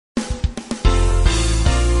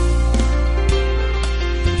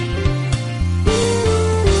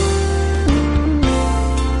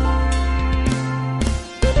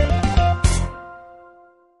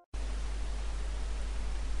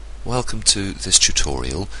welcome to this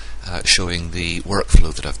tutorial showing the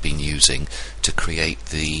workflow that I've been using to create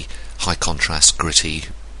the high contrast gritty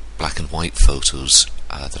black and white photos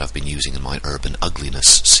that I've been using in my Urban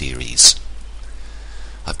Ugliness series.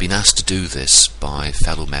 I've been asked to do this by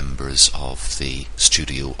fellow members of the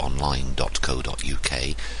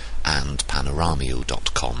studioonline.co.uk and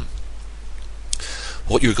panoramio.com.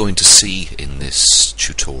 What you're going to see in this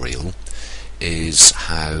tutorial is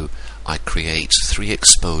how I create 3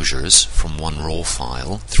 exposures from one raw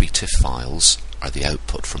file. 3 TIFF files are the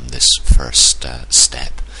output from this first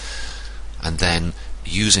step, and then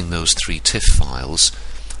using those 3 TIFF files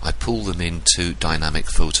I pull them into Dynamic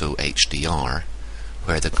Photo HDR,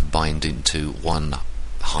 where they're combined into one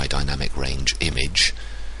high dynamic range image,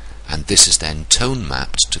 and this is then tone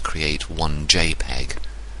mapped to create one JPEG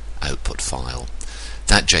output file.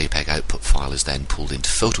 That JPEG output file is then pulled into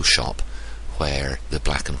Photoshop, where the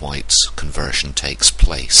black and white conversion takes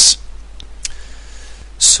place.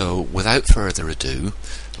 So without further ado,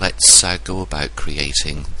 let's go about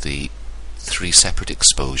creating the 3 separate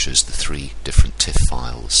exposures, the 3 different TIFF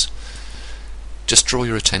files. Just draw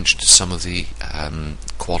your attention to some of the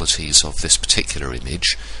qualities of this particular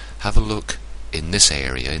image. Have a look in this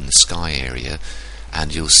area, in the sky area,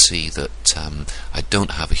 and you'll see that I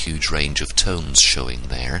don't have a huge range of tones showing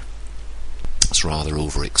there. It's rather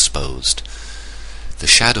overexposed. The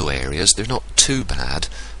shadow areas, they're not too bad,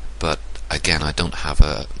 but again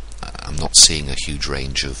I'm not seeing a huge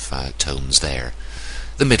range of tones there.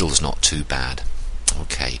 The middle's not too bad.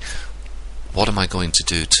 Okay, what am I going to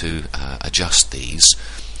do to adjust these?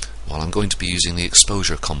 Well, I'm going to be using the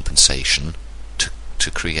exposure compensation to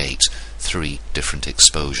create 3 different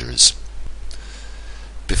exposures.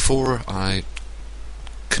 Before I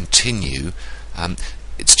continue,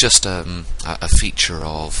 it's just a feature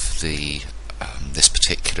of the this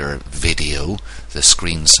particular video, the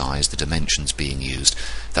screen size, the dimensions being used,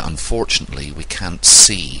 that unfortunately we can't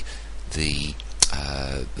see the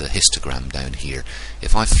histogram down here.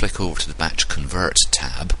 If I flick over to the Batch Convert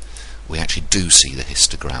tab, we actually do see the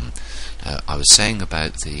histogram. I was saying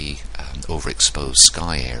about the overexposed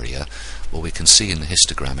sky area. Well, we can see in the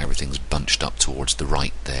histogram everything's bunched up towards the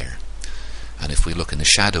right there, and if we look in the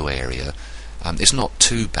shadow area, it's not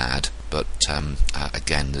too bad, but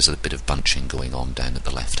again there's a bit of bunching going on down at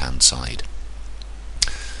the left hand side.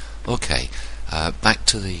 Okay, back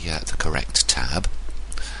to the correct tab,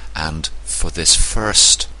 and for this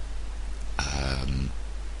first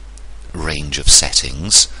range of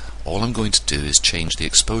settings, all I'm going to do is change the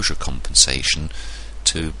exposure compensation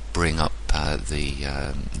to bring up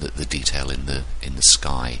the detail in the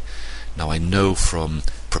sky. Now, I know from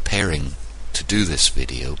preparing to do this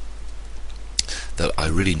video that I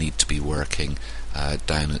really need to be working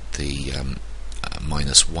down at the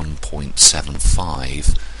minus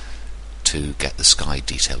 1.75 to get the sky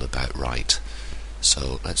detail about right.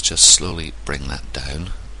 So let's just slowly bring that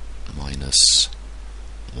down. Minus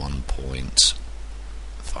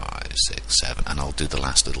 1.567, and I'll do the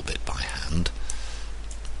last little bit by hand.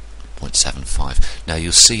 0.75. Now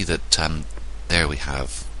you'll see that there we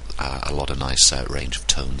have a lot of nice range of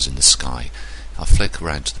tones in the sky. I'll flick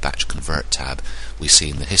around to the Batch Convert tab. We see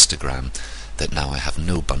in the histogram that now I have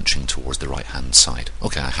no bunching towards the right hand side.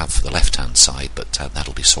 Okay, I have for the left hand side, but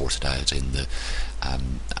that'll be sorted out in the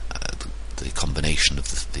combination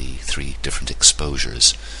of the 3 different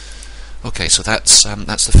exposures. Okay, so that's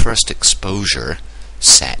the first exposure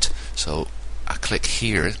set. So I click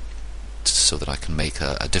here so that I can make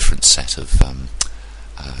a different set of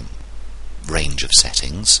range of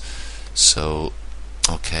settings. So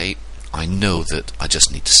okay, I know that I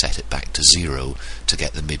just need to set it back to 0 to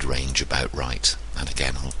get the mid-range about right, and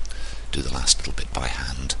again I'll do the last little bit by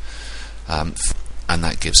hand, and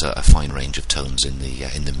that gives a fine range of tones in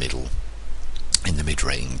the middle, in the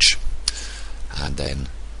mid-range. And then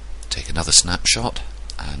take another snapshot,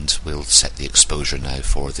 and we'll set the exposure now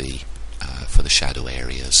for the shadow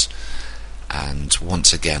areas. And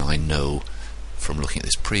once again, I know from looking at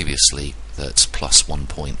this previously that plus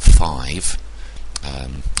 1.5,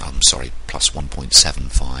 plus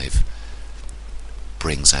 1.75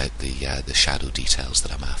 brings out the shadow details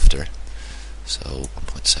that I'm after. So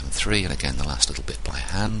 1.73, and again the last little bit by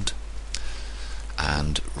hand,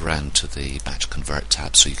 and round to the Batch Convert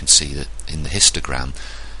tab, so you can see that in the histogram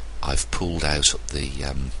I've pulled out the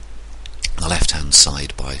left hand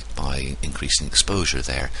side by increasing exposure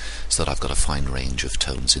there, so that I've got a fine range of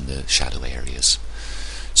tones in the shadow areas.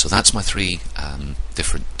 So that's my 3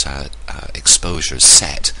 different exposures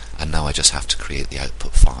set, and now I just have to create the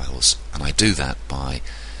output files, and I do that by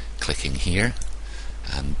clicking here,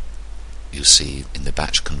 and you see in the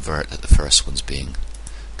Batch Convert that the first one's being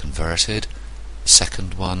converted,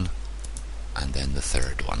 second one, and then the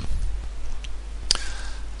third one.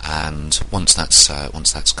 And once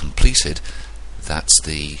that's completed, that's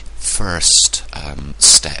the first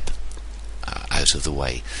step out of the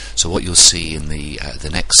way. So what you'll see in the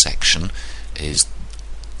next section is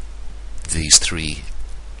these three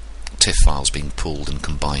TIFF files being pulled and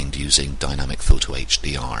combined using Dynamic Photo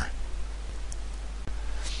HDR.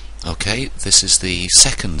 Okay, this is the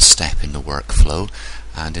second step in the workflow,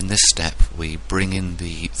 and in this step we bring in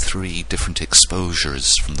the three different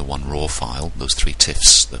exposures from the one raw file, those three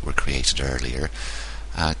TIFFs that were created earlier,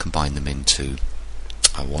 combine them into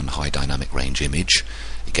one high dynamic range image.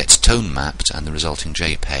 It gets tone mapped, and the resulting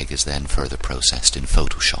JPEG is then further processed in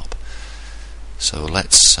Photoshop. So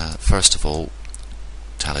let's first of all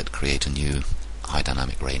tell it create a new high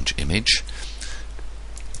dynamic range image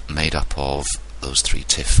made up of those three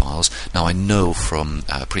TIFF files. Now I know from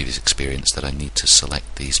previous experience that I need to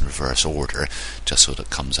select these in reverse order just so that it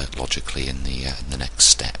comes out logically in the next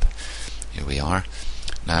step. Here we are.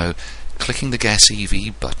 Now clicking the Guess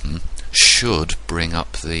EV button should bring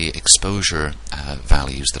up the exposure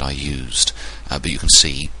values that I used, but you can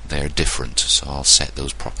see they're different, so I'll set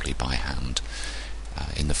those properly by hand.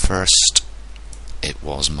 In the first it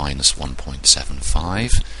was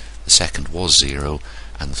 -1.75, the second was 0,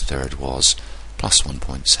 and the third was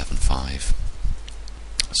 +1.75.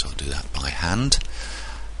 So I'll do that by hand.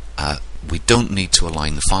 We don't need to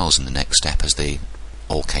align the files in the next step, as they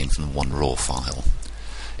all came from the one raw file.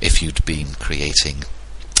 If you'd been creating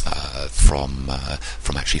from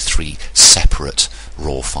actually three separate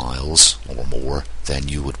raw files or more, then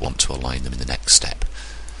you would want to align them in the next step.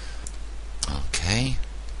 Okay.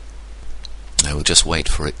 Now we'll just wait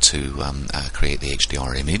for it to create the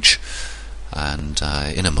HDR image, and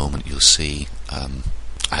in a moment you'll see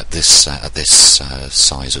at this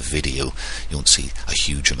size of video you won't see a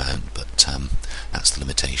huge amount, but that's the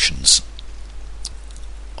limitations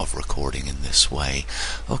of recording in this way.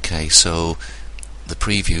 Okay, so the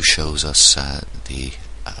preview shows us the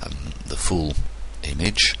full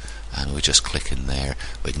image, and we just click in there.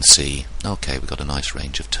 We can see, okay, we've got a nice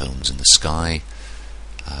range of tones in the sky.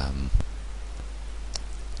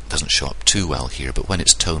 Doesn't show up too well here, but when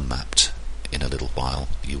it's tone mapped in a little while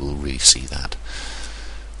you will really see that.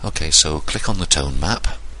 Okay, so click on the tone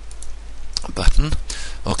map button.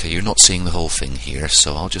 Okay, you're not seeing the whole thing here,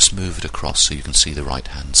 so I'll just move it across so you can see the right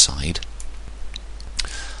hand side,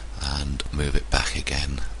 and move it back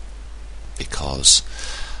again, because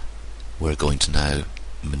we're going to now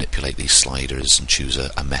manipulate these sliders and choose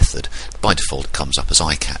a method. By default it comes up as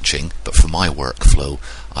eye-catching, but for my workflow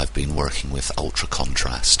I've been working with ultra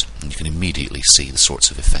contrast, and you can immediately see the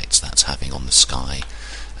sorts of effects that's having on the sky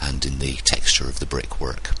and in the texture of the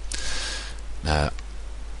brickwork. Now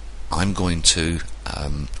I'm going to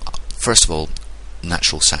first of all,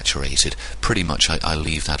 natural saturated, pretty much I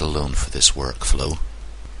leave that alone for this workflow.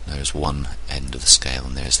 There's one end of the scale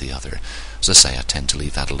and there's the other. As I say, I tend to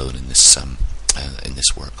leave that alone in this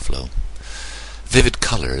workflow. Vivid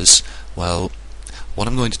colors, well, what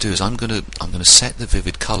I'm going to do is I'm going to set the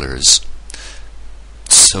vivid colors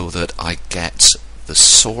so that I get the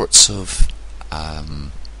sorts of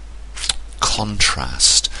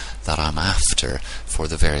contrast that I'm after for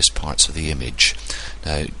the various parts of the image.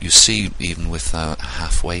 Now you see, even with a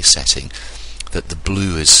halfway setting, that the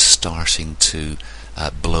blue is starting to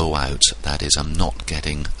blow out. That is, I'm not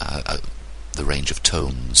getting the range of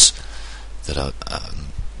tones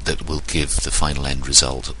that will give the final end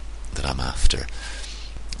result that I'm after.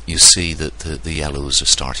 You see that the yellows are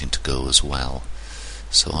starting to go as well,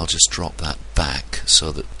 so I'll just drop that back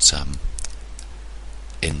so that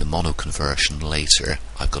in the mono conversion later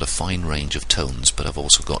I've got a fine range of tones, but I've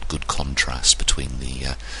also got good contrast between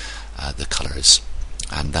the colours,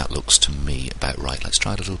 and that looks to me about right. Let's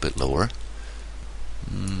try it a little bit lower.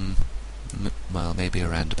 Well, maybe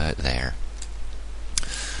around about there.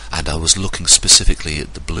 And I was looking specifically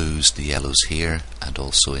at the blues, the yellows here, and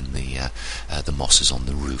also in the mosses on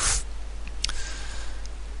the roof.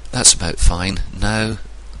 That's about fine. Now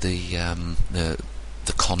the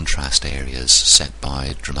contrast areas set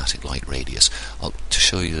by dramatic light radius. To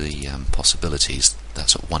show you the possibilities,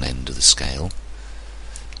 that's at one end of the scale,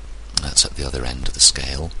 that's at the other end of the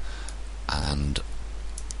scale, and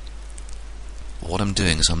what I'm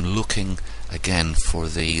doing is I'm looking again for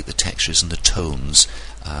the textures and the tones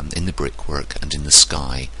in the brickwork and in the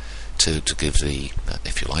sky to give the,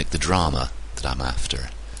 if you like, the drama that I'm after.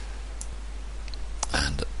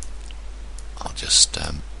 And I'll just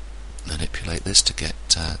manipulate this to get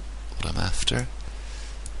what I'm after.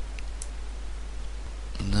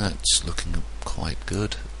 And that's looking quite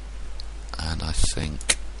good, and I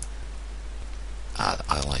think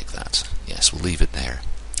that. Yes, we'll leave it there.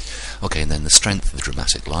 Okay, and then the strength of the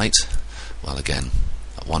dramatic light, well, again,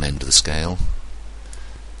 at one end of the scale,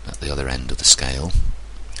 at the other end of the scale,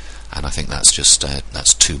 and I think that's just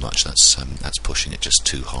that's too much. That's pushing it just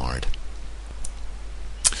too hard.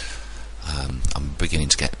 I'm beginning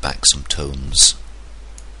to get back some tones,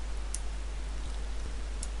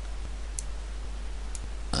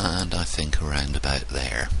 and I think around about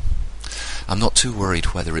there. I'm not too worried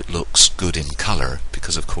whether it looks good in colour,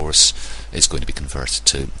 because of course it's going to be converted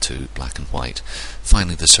to black and white.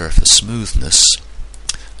 Finally, the surface smoothness,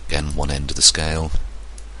 again, one end of the scale,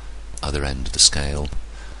 other end of the scale,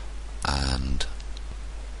 and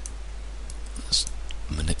let's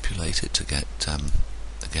manipulate it to get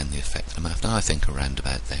again the effect that I'm after. Now I think around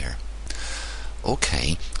about there.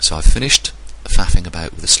 Okay, so I've finished faffing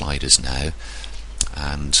about with the sliders now,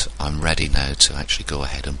 and I'm ready now to actually go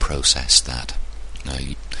ahead and process that. Now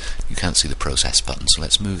you can't see the process button, so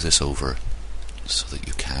let's move this over so that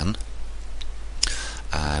you can,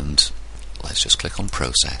 and let's just click on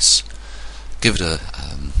process. Give it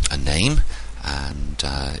a name, and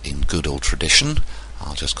in good old tradition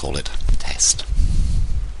I'll just call it test.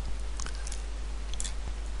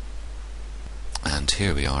 And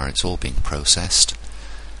here we are, it's all being processed,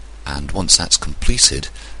 and once that's completed,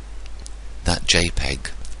 that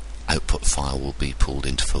JPEG output file will be pulled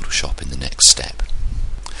into Photoshop in the next step.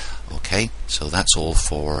 Okay, so that's all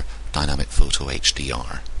for Dynamic Photo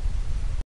HDR.